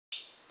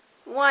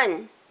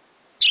1,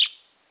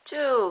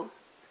 2,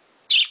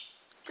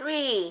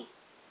 3,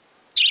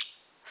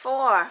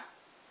 4,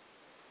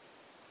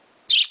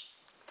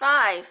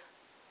 5,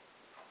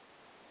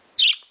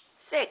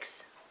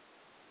 6,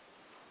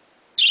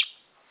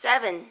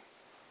 7,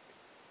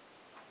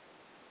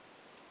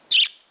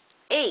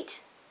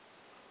 8,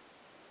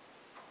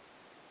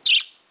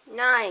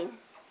 9,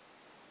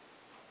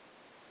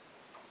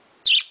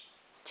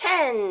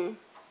 10.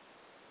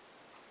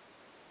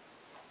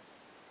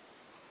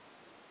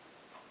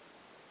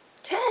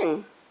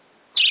 10.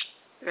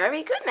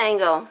 Very good,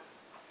 Mango.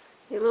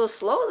 You're a little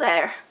slow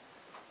there.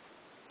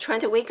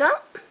 Trying to wake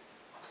up?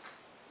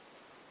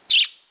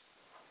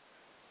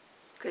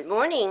 Good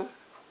morning.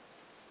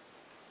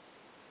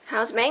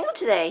 How's Mango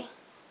today?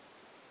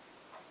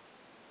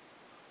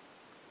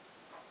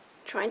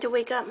 Trying to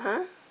wake up,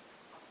 huh?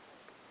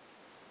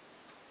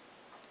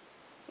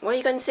 What are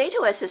you going to say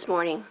to us this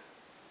morning?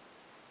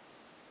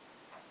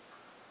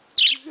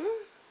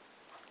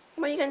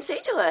 What are you going to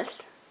say to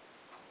us?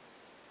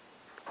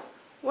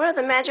 What are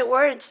the magic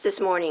words this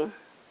morning?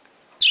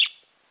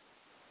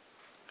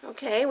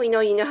 Okay, we know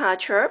you know how to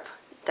chirp.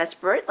 That's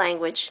bird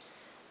language.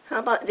 How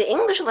about the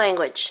English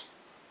language?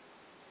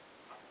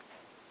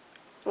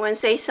 You want to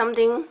say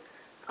something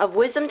of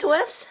wisdom to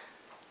us?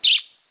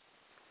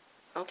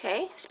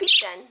 Okay, speak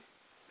then.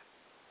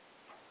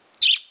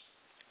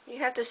 You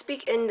have to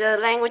speak in the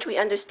language we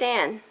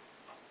understand.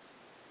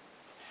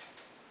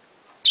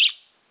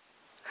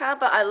 How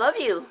about I love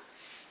you?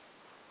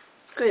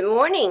 Good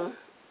morning.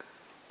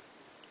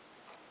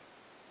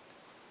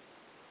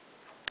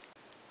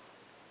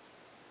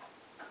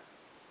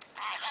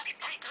 I love you,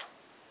 baby.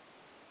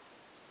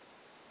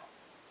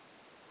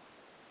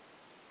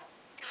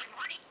 Good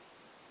morning.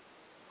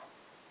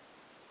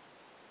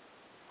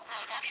 I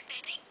love you,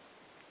 baby.